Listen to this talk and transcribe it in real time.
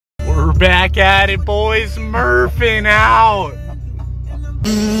Back at it, boys. Murphing out.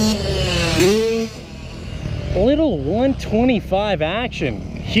 Little 125 action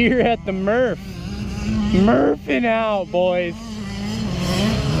here at the Murph. Murphing out, boys.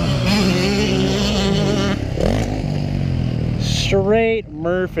 Straight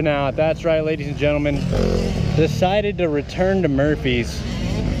Murphing out. That's right, ladies and gentlemen. Decided to return to Murphy's.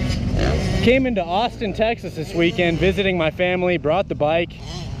 Came into Austin, Texas this weekend, visiting my family, brought the bike.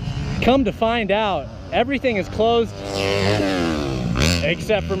 Come to find out, everything is closed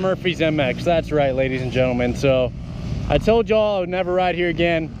except for Murphy's MX. That's right, ladies and gentlemen. So I told y'all I would never ride here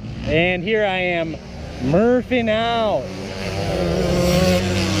again, and here I am, Murphing out.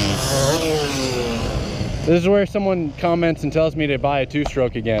 This is where someone comments and tells me to buy a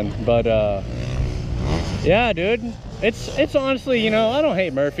two-stroke again, but yeah, dude, it's honestly, you know, I don't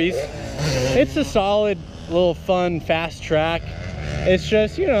hate Murphy's. It's a solid little fun fast track. It's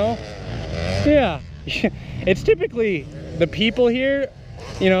just, you know, yeah, it's typically the people here,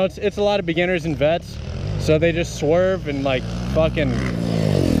 you know, it's a lot of beginners and vets, so they just swerve and like fucking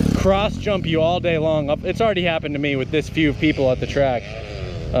cross jump you all day long. It's already happened to me with this few people at the track.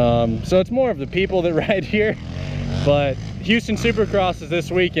 So it's more of the people that ride here, but Houston Supercross is this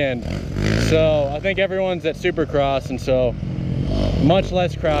weekend, so I think everyone's at Supercross, and so much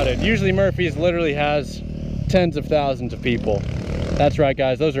less crowded. Usually Murphy's literally has tens of thousands of people. That's right,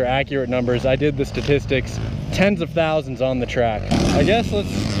 guys, those are accurate numbers. I did the statistics. Tens of thousands on the track. I guess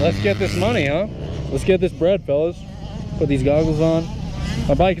let's get this money, huh? Let's get this bread, fellas. Put these goggles on.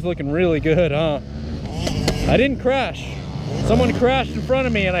 My bike is looking really good, huh? I didn't crash. Someone crashed in front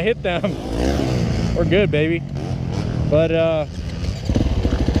of me and I hit them. We're good, baby. But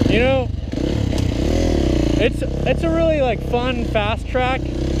you know, it's a really like fun fast track.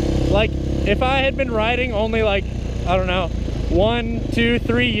 Like if I had been riding only like, I don't know, 1, 2,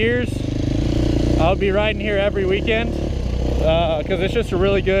 3 years, I would be riding here every weekend, because it's just a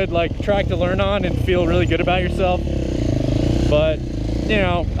really good like track to learn on and feel really good about yourself. But you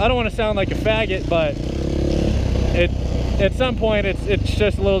know, I don't want to sound like a faggot, but at some point it's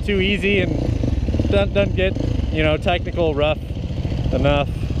just a little too easy and doesn't get, you know, technical rough enough.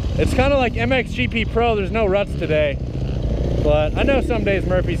 It's kind of like MXGP Pro. There's no ruts today, but I know some days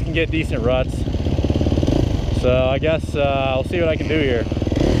Murphy's can get decent ruts, so I guess I'll see what I can do here.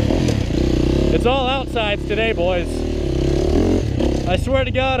 It's all outsides today, boys. I swear to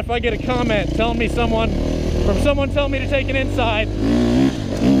God, if I get a comment telling me someone telling me to take an inside,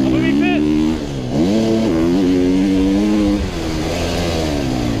 I'm gonna be pissed.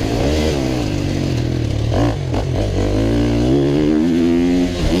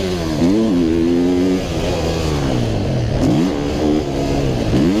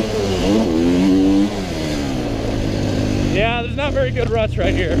 Yeah, there's not very good ruts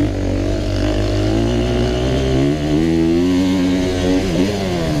right here.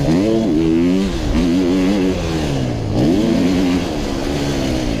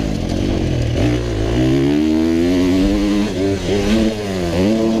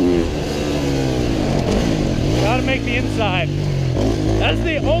 Gotta make the inside. That's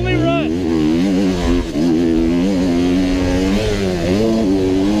the only rut.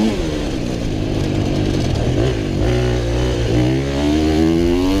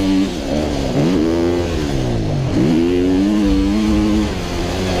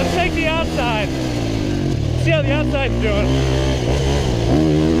 Let's take the outside. See how the outside's doing.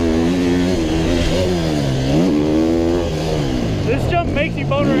 This jump makes you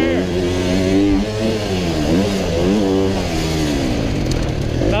boner hair.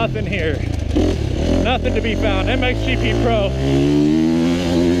 Nothing here. Nothing to be found. MXGP Pro.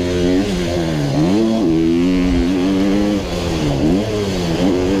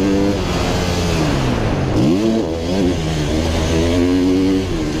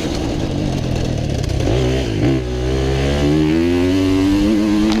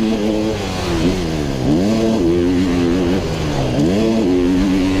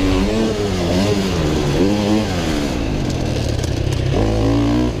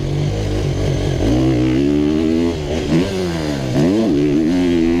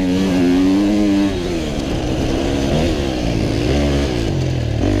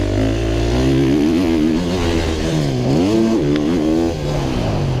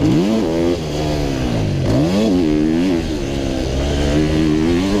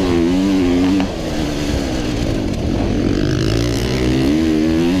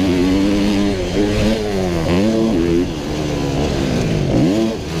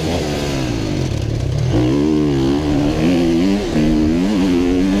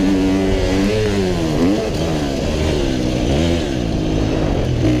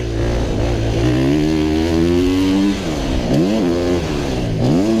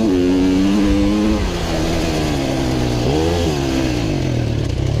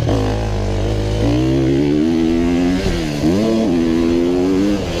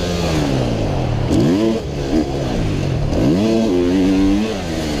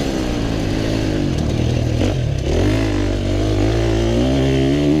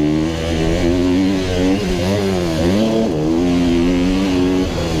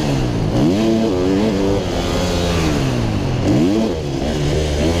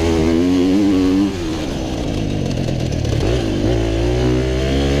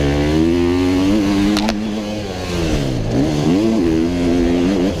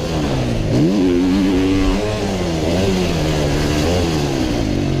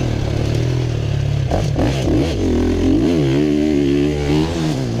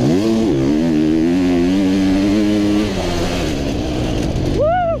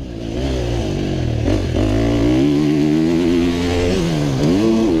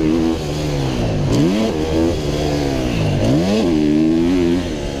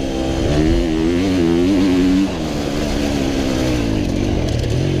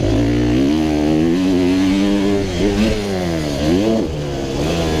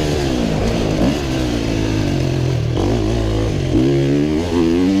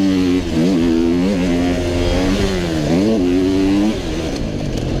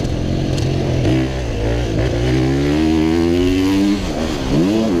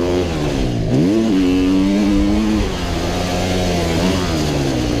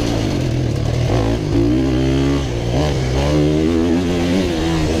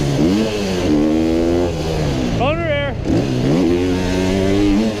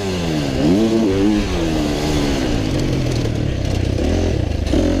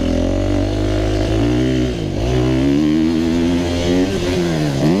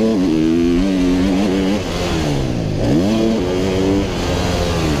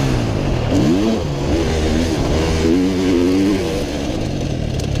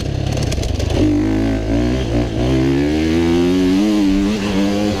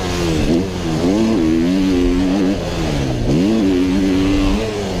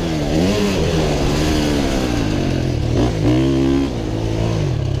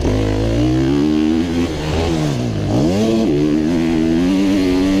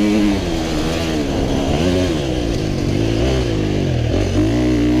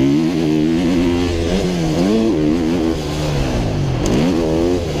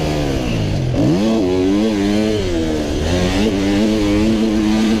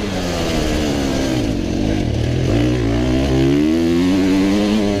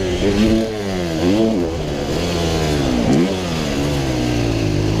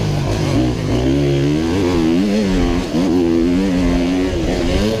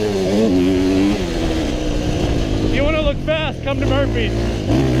 fast, come to Murphy's.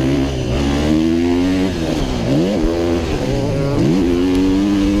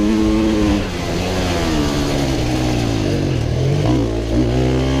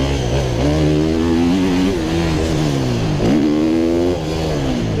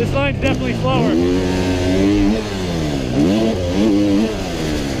 This line's definitely slower.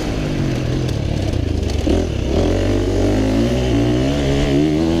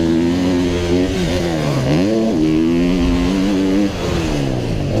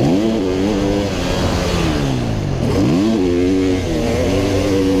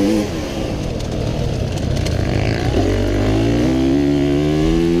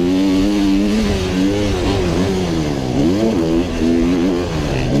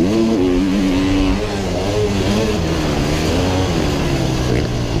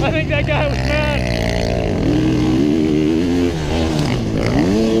 I think that guy was mad.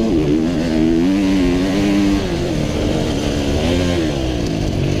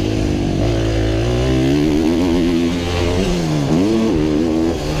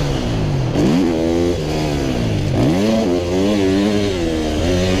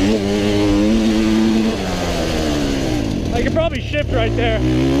 I could probably shift right there.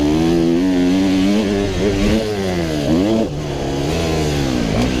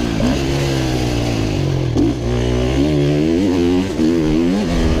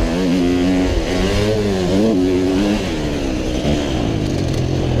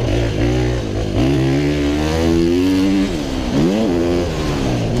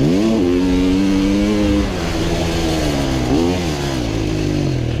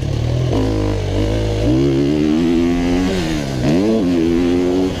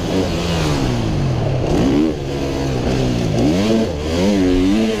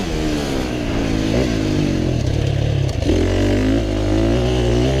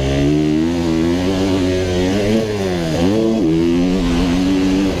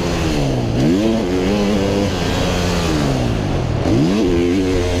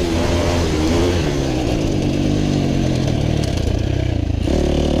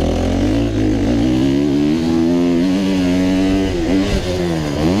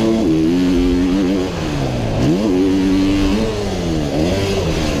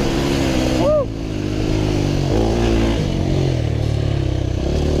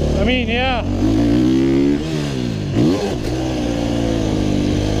 I mean, yeah,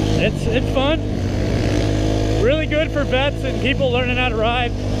 it's fun. Really good for vets and people learning how to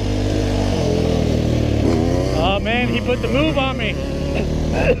ride. Oh man, he put the move on me.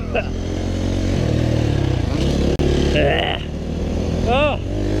 Oh,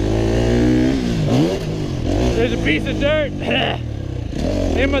 there's a piece of dirt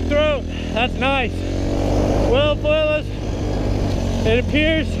in my throat. That's nice. Well, fellas, it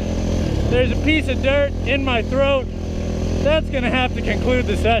appears there's a piece of dirt in my throat. That's gonna have to conclude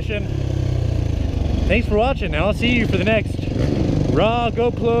the session. Thanks for watching. I'll see you for the next raw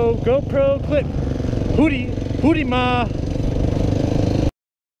GoPro clip. Hootie ma.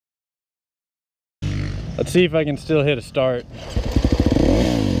 Let's see if I can still hit a start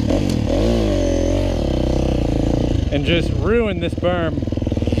and just ruin this berm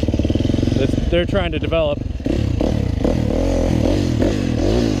that they're trying to develop.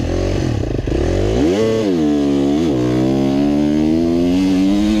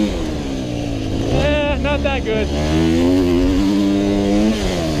 Not that good.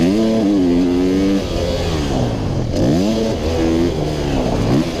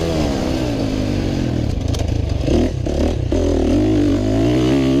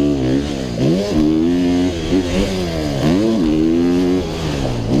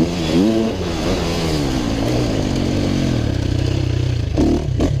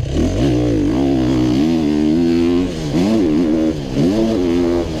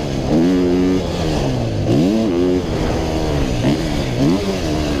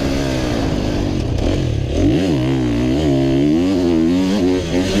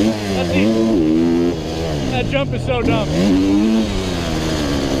 That jump is so dumb.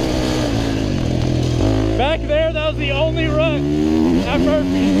 Back there, that was the only run at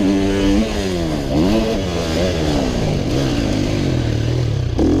Murphy's.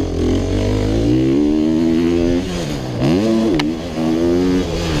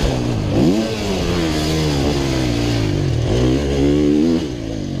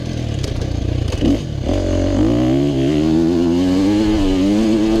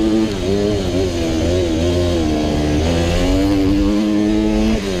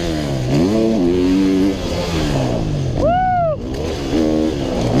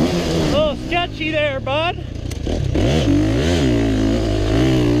 There, bud.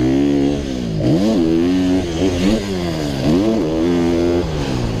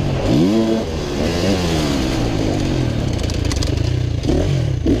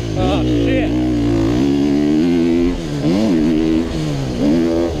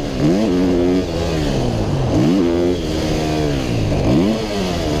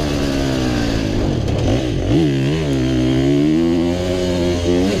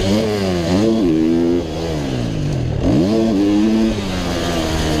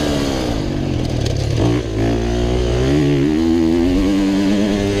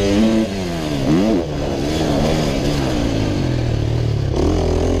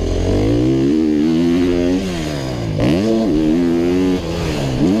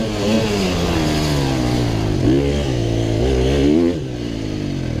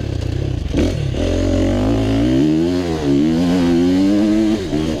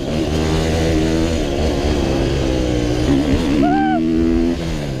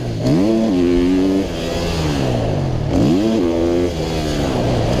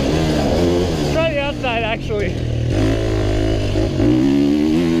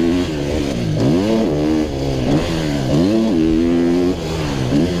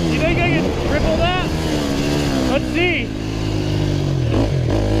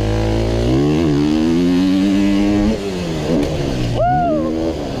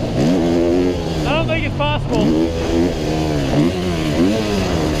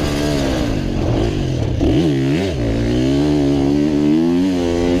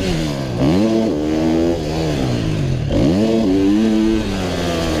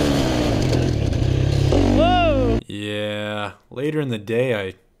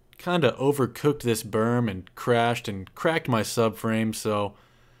 kind of overcooked this berm and crashed and cracked my subframe, so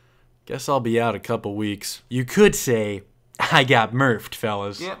guess I'll be out a couple weeks. You could say I got murphed,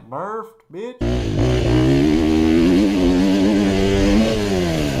 fellas. Get murphed, bitch.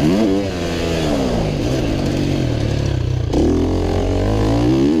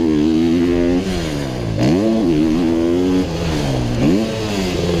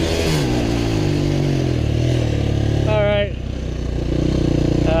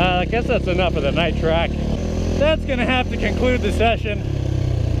 I guess that's enough of the night track. That's gonna have to conclude the session.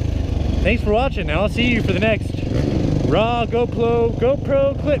 Thanks for watching. I'll see you for the next raw GoPro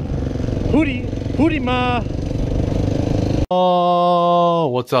clip. Hootie ma. Oh,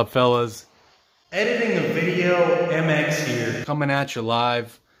 what's up, fellas? Editing the video, MX here, coming at you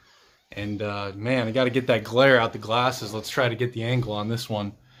live. And man, I got to get that glare out the glasses. Let's try to get the angle on this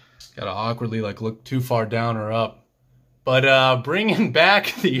one. Got to awkwardly like look too far down or up. But bringing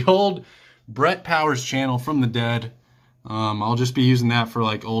back the old Brett Powers channel from the dead. I'll just be using that for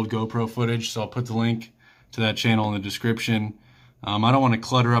like old GoPro footage, so I'll put the link to that channel in the description. I don't want to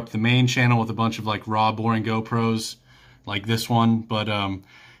clutter up the main channel with a bunch of like raw, boring GoPros like this one, but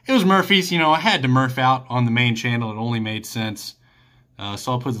it was Murphy's. You know, I had to Murph out on the main channel. It only made sense.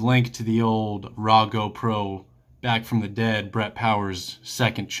 So I'll put the link to the old raw GoPro back from the dead Brett Powers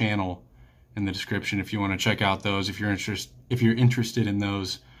second channel in the description if you want to check out those, if you're interested in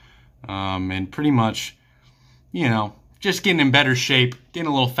those. And pretty much, you know, just getting in better shape, getting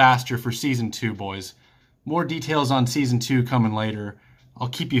a little faster for season 2, boys. More details on season 2 coming later. I'll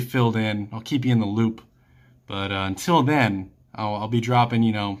keep you filled in. I'll keep you in the loop. But until then, I'll be dropping,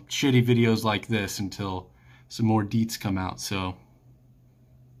 you know, shitty videos like this until some more deets come out. So,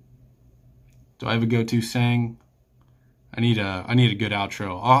 do I have a go-to saying? I need a good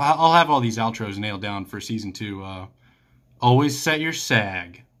outro. I'll have all these outros nailed down for season 2. Always set your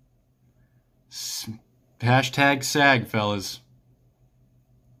sag. Hashtag sag, fellas.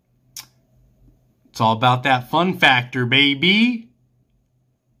 It's all about that fun factor, baby.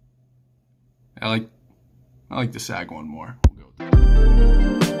 I like the sag one more. We'll go with that.